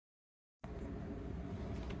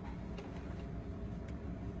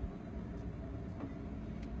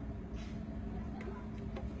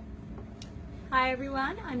Hi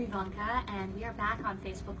everyone, I'm Ivanka and we are back on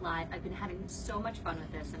Facebook Live. I've been having so much fun with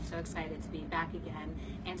this. I'm so excited to be back again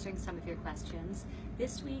answering some of your questions.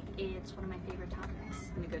 This week it's one of my favorite topics,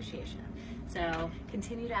 negotiation. So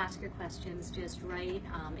continue to ask your questions, just write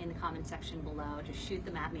in the comment section below, just shoot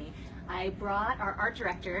them at me. I brought our art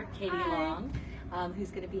director, Katie, along,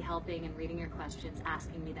 who's going to be helping and reading your questions,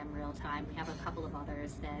 asking me them real time. We have a couple of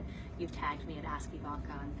others that you've tagged me at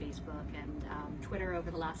AskIvanka on Facebook and Twitter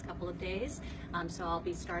over the last couple of days. So I'll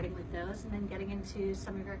be starting with those and then getting into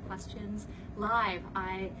some of your questions live.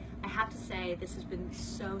 I have to say this has been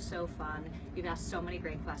so fun. You've asked so many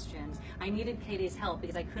great questions. I needed Katie's help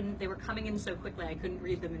because they were coming in so quickly I couldn't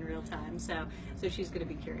read them in real time. So she's going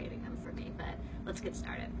to be curating them for me, but let's get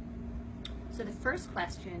started. So the first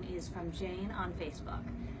question is from Jane on Facebook.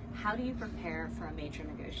 How do you prepare for a major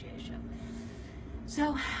negotiation?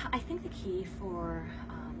 So I think the key for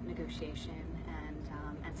negotiation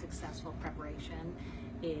and successful preparation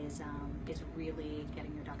is really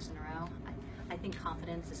getting your ducks in a row. I think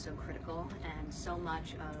confidence is so critical, and so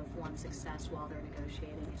much of one's success while they're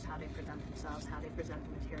negotiating is how they present themselves, how they present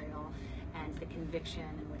the material, and the conviction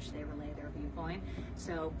in which they relay their viewpoint.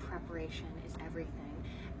 So preparation is everything.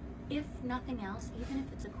 If nothing else, even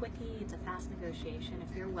if it's a quickie, it's a fast negotiation,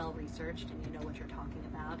 if you're well researched and you know what you're talking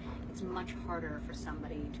about, it's much harder for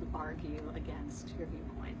somebody to argue against your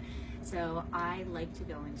viewpoint. So I like to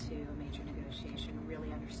go into a major negotiation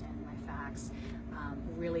really understanding my facts,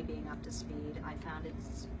 really being up to speed. I found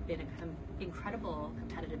it's been an incredible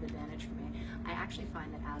competitive advantage for me. I actually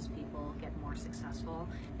find that as people get more successful,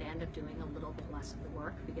 they end up doing a little bit less of the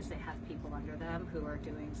work because they have people under them who are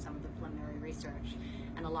doing some of the preliminary research,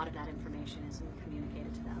 and a lot of that information isn't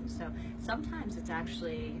communicated to them. So sometimes it's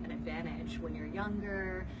actually an advantage when you're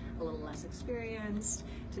younger, a little less experienced,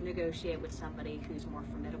 to negotiate with somebody who's more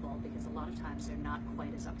formidable, because a lot of times they're not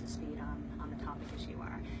quite as up to speed on the topic as you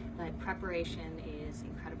are. But preparation is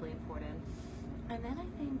incredibly important. And then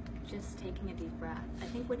I think just taking a deep breath. I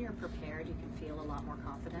think when you're prepared, you can feel a lot more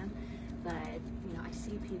confident. But you know, I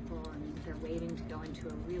see people and they're waiting to go into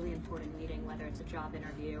a really important meeting, whether it's a job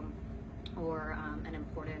interview or an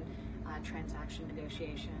important transaction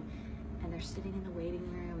negotiation, and they're sitting in the waiting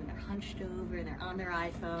room and they're hunched over and they're on their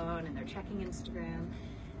iPhone and they're checking Instagram.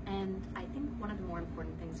 And I think one of the more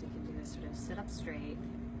important things we can do is sort of sit up straight,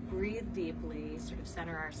 breathe deeply, sort of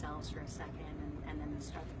center ourselves for a second, and then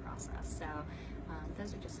start the process. So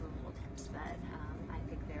those are just some little tips, but I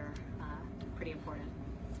think they're pretty important.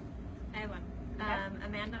 I have one.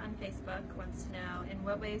 Amanda on Facebook wants to know, in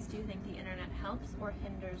what ways do you think the internet helps or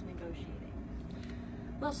hinders negotiating?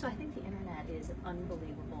 Well, so I think the internet is an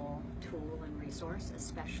unbelievable tool and resource,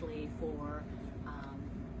 especially for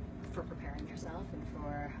preparing yourself and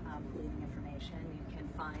for gleaning information. You can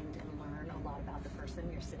find and learn a lot about the person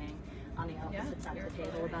you're sitting on the opposite side of the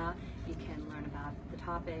table about. You can learn about the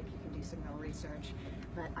topic, you can do some real research,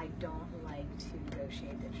 but I don't like to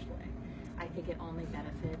negotiate digitally. I think it only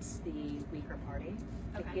benefits the weaker party.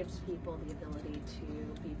 It gives people the ability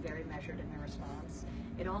to be very measured in their response.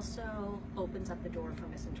 It also opens up the door for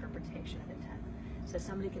misinterpretation of intent. So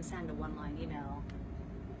somebody can send a one-line email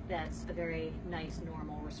that's a very nice,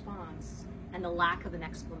 normal response, and the lack of an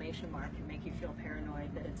exclamation mark can make you feel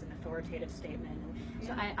paranoid that it's an authoritative statement. And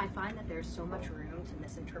so I find that there's so much room to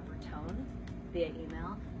misinterpret tone via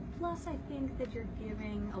email. Plus, I think that you're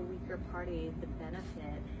giving a weaker party the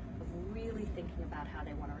benefit of really thinking about how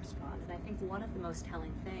they want to respond. And I think one of the most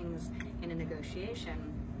telling things in a negotiation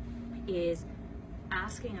is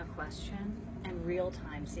asking a question and real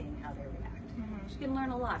time seeing how they react. You can learn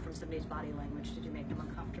a lot from somebody's body language. Did you make them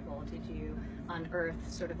uncomfortable? Did you unearth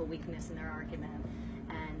sort of a weakness in their argument?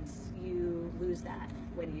 And you lose that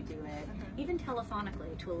when you do it, even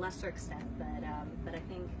telephonically to a lesser extent, but I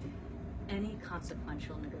think any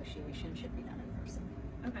consequential negotiation should be done in person.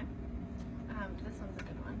 Okay. This one's a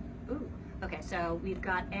good one. Ooh. Okay, so we've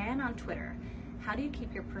got Anne on Twitter. How do you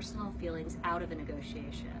keep your personal feelings out of a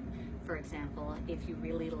negotiation? For example, if you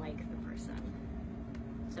really like the person.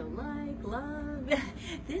 So like, love.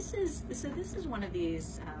 This is one of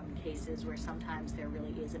these cases where sometimes there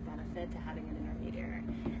really is a benefit to having an intermediary.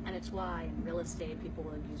 And it's why in real estate people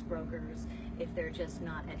will use brokers if they're just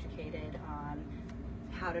not educated on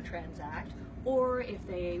how to transact, or if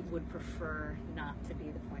they would prefer not to be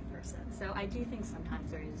the point person. So I do think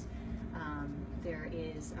sometimes there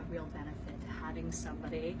is a real benefit to having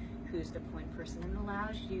somebody who's the point person, and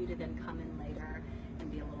allows you to then come in later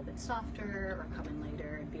and be a little bit softer, or come in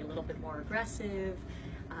later and be a little bit more aggressive.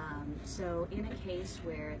 So in a case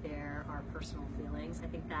where there are personal feelings, I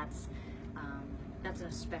think that's an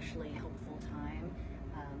especially helpful time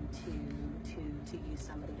to use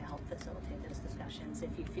somebody to help facilitate those discussions if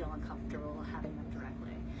you feel uncomfortable having them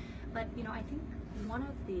directly. But I think one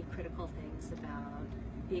of the critical things about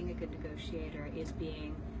being a good negotiator is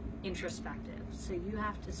being introspective. So you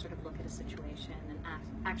have to sort of look at a situation and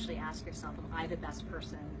actually ask yourself, am I the best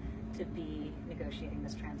person to be negotiating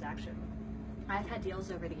this transaction? I've had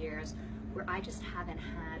deals over the years where I just haven't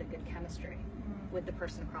had a good chemistry with the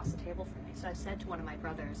person across the table from me. So I've said to one of my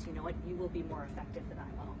brothers, you know what, you will be more effective than I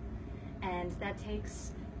will. And that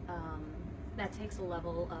takes a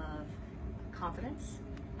level of confidence.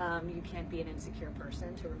 You can't be an insecure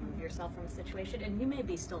person to remove yourself from a situation, and you may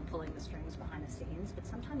be still pulling the strings behind the scenes, but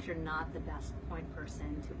sometimes you're not the best point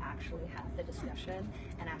person to actually have the discussion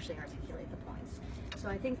and actually articulate the points. So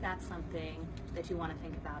I think that's something that you want to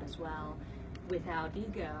think about as well. Without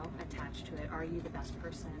ego attached to it, are you the best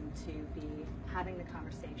person to be having the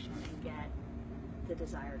conversation and get the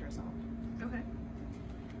desired result? Okay.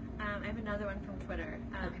 I have another one from Twitter.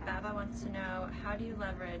 Okay. Baba wants to know, how do you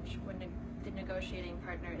leverage when the negotiating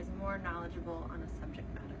partner is more knowledgeable on a subject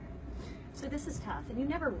matter? So this is tough, and you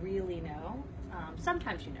never really know.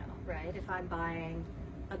 Sometimes you know, right? If I'm buying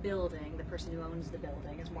a building, the person who owns the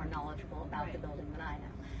building is more knowledgeable about the building than I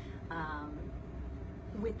know.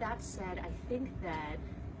 With that said, I think that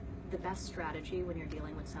the best strategy when you're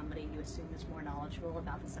dealing with somebody you assume is more knowledgeable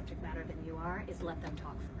about the subject matter than you are is let them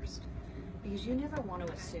talk first. Because you never want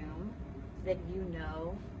to assume that you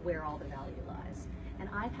know where all the value lies. And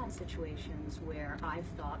I've had situations where I've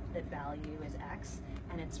thought that value is X,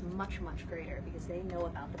 and it's much, much greater because they know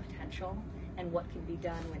about the potential and what can be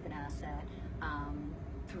done with an asset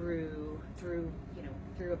through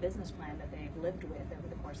a business plan that they've lived with over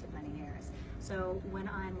the course of many years. So when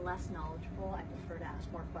I'm less knowledgeable, I prefer to ask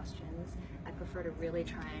more questions. I prefer to really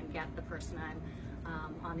try and get the person I'm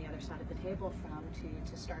on the other side of the table from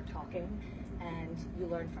to start talking, and you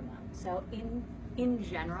learn from them. So in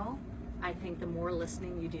general, I think the more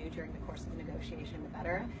listening you do during the course of the negotiation, the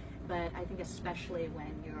better. But I think especially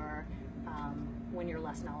when you're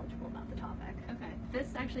less knowledgeable about the topic. Okay.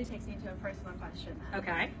 This actually takes me to a personal question then.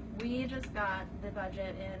 Okay. We just got the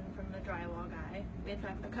budget in from the drywall guy. We have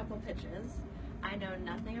a couple pitches. I know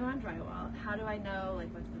nothing about drywall. How do I know,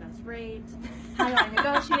 like, what's the best rate? How do I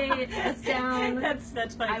negotiate this down?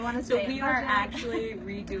 That's funny. I want to So stay we in are budget. actually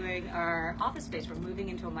redoing our office space. We're moving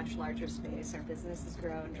into a much larger space. Our business has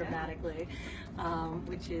grown dramatically,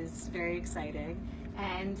 which is very exciting.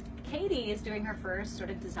 And Katie is doing her first sort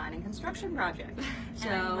of design and construction project. So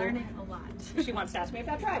And I'm learning a lot. she wants to ask me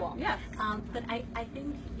about drywall. Yes. But I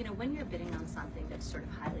think, when you're bidding on something that's sort of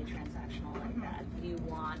highly transactional like that, you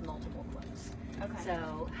want multiple quotes. Okay.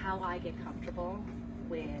 So how I get comfortable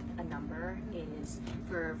with a number is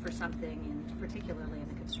for something, particularly in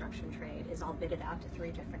the construction trade, is I'll bid it out to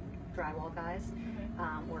 3 different drywall guys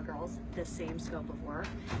or girls, the same scope of work,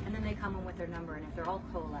 and then they come in with their number, and if they're all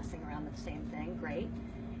coalescing around the same thing, great.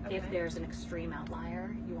 Okay. If there's an extreme outlier,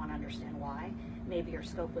 you want to understand why. Maybe your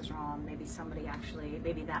scope was wrong, maybe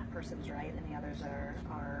maybe that person's right and the others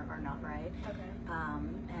are not right. Okay.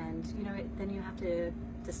 And then you have to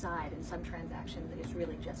decide. In some transactions it's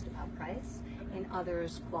really just about price. In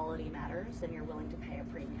others, quality matters and you're willing to pay a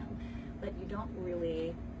premium. But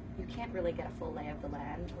you can't really get a full lay of the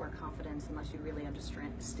land or confidence unless you really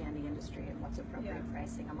understand the industry and what's appropriate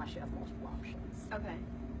pricing, unless you have multiple options. Okay.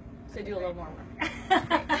 So do a little more work.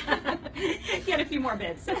 Get a few more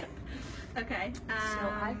bids. Okay. So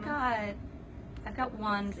I've got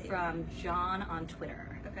one from John on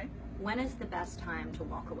Twitter. Okay. When is the best time to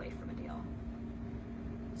walk away from a deal?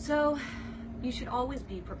 So you should always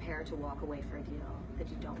be prepared to walk away for a deal that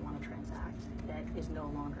you don't want to transact, that is no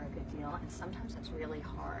longer a good deal, and sometimes that's really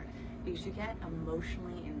hard because you get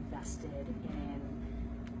emotionally invested in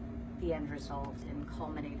the end result and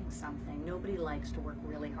culminating something. Nobody likes to work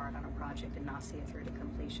really hard on a project and not see it through to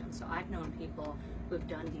completion. So I've known people who have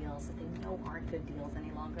done deals that they know aren't good deals any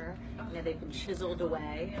longer. They've been chiseled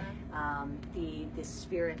away. The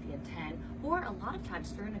spirit, the intent, or a lot of times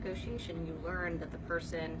through a negotiation, you learn that the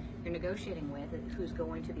person you're negotiating with, who's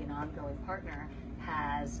going to be an ongoing partner,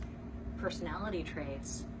 has personality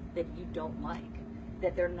traits that you don't like,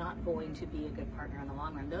 that they're not going to be a good partner in the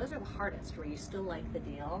long run. Those are the hardest, where you still like the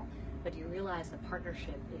deal, but you realize the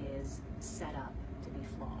partnership is set up to be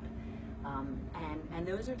flawed. And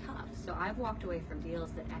those are tough. So I've walked away from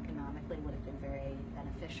deals that economically would have been very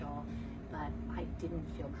beneficial, but I didn't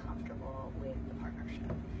feel comfortable with the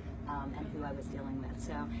partnership and who I was dealing with.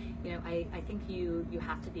 So, I think you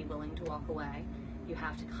have to be willing to walk away. You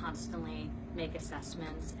have to constantly make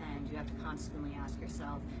assessments, and you have to constantly ask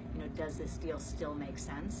yourself, does this deal still make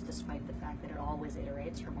sense, despite the fact that it always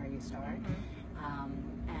iterates from where you start?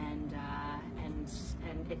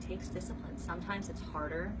 And it takes discipline. Sometimes it's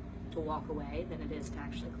harder to walk away than it is to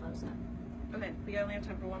actually close it. Okay, we only have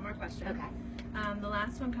time for one more question. Okay. The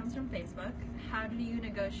last one comes from Facebook. How do you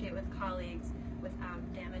negotiate with colleagues without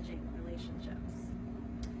damaging relationships?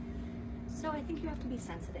 So I think you have to be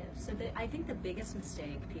sensitive. So I think the biggest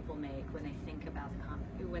mistake people make when they think about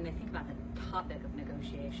the topic of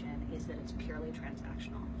negotiation is that it's purely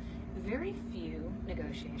transactional. Very few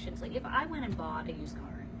negotiations, like if I went and bought a used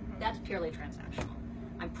car, that's purely transactional.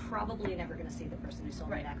 I'm probably never going to see the person who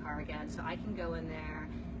sold me that car again, so I can go in there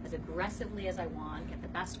as aggressively as I want, get the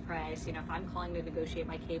best price. You know, if I'm calling to negotiate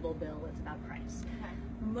my cable bill, it's about price. Okay.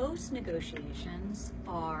 Most negotiations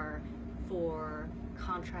are for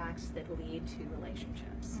contracts that lead to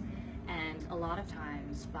relationships. And a lot of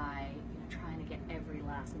times by trying to get every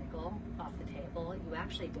last nickel off the table, you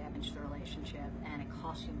actually damage the relationship and it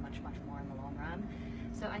costs you much, much more in the long run.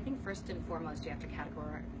 So I think first and foremost you have to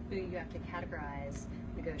categorize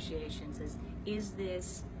negotiations as, is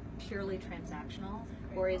this purely transactional,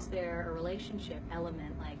 or is there a relationship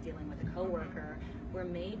element like dealing with a coworker where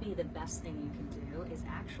maybe the best thing you can do is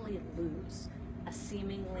actually lose a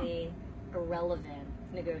seemingly irrelevant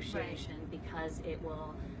negotiation because it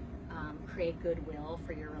will create goodwill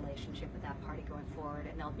for your relationship with that party going forward,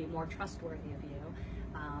 and they'll be more trustworthy of you,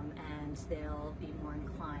 and they'll be more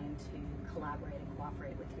inclined to collaborate and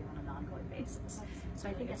cooperate with you on an ongoing basis. So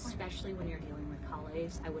I think especially when you're dealing with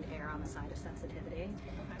colleagues, I would err on the side of sensitivity.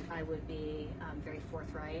 I would be very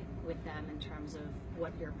forthright with them in terms of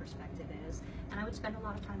what your perspective is, and I would spend a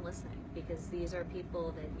lot of time listening, because these are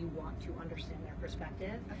people that you want to understand their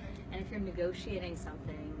perspective. And if you're negotiating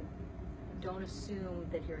something, don't assume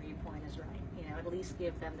that your viewpoint is right. You know, at least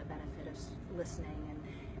give them the benefit of listening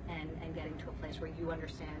and getting to a place where you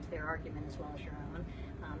understand their argument as well as your own,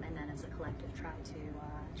 and then as a collective try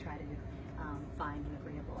to find an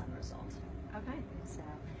agreeable end result. Okay. So,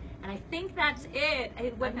 and I think that's it.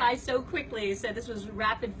 It went by so quickly. So this was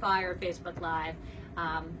rapid fire Facebook Live.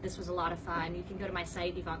 This was a lot of fun. You can go to my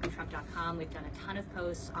site, IvankaTrump.com. We've done a ton of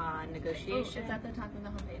posts on negotiation. It's at the top of the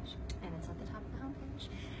homepage. And it's at the top of the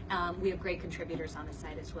homepage. We have great contributors on the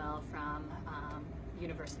site as well, from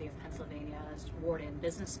University of Pennsylvania's Wharton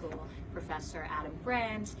Business School Professor Adam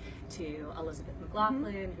Brandt to Elizabeth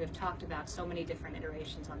McLaughlin, who have talked about so many different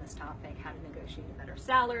iterations on this topic, how to negotiate a better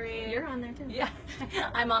salary. You're on there too. Yeah,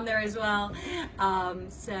 I'm on there as well.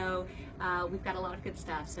 So we've got a lot of good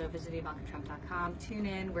stuff. So visit IvankaTrump.com, tune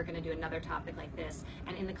in. We're going to do another topic like this.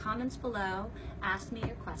 And in the comments below, ask me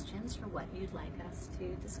your questions for what you'd like us to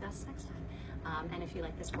discuss next time. And if you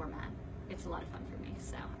like this format, it's a lot of fun for me,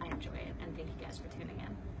 so I enjoy it, and thank you guys for tuning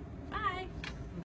in. Bye!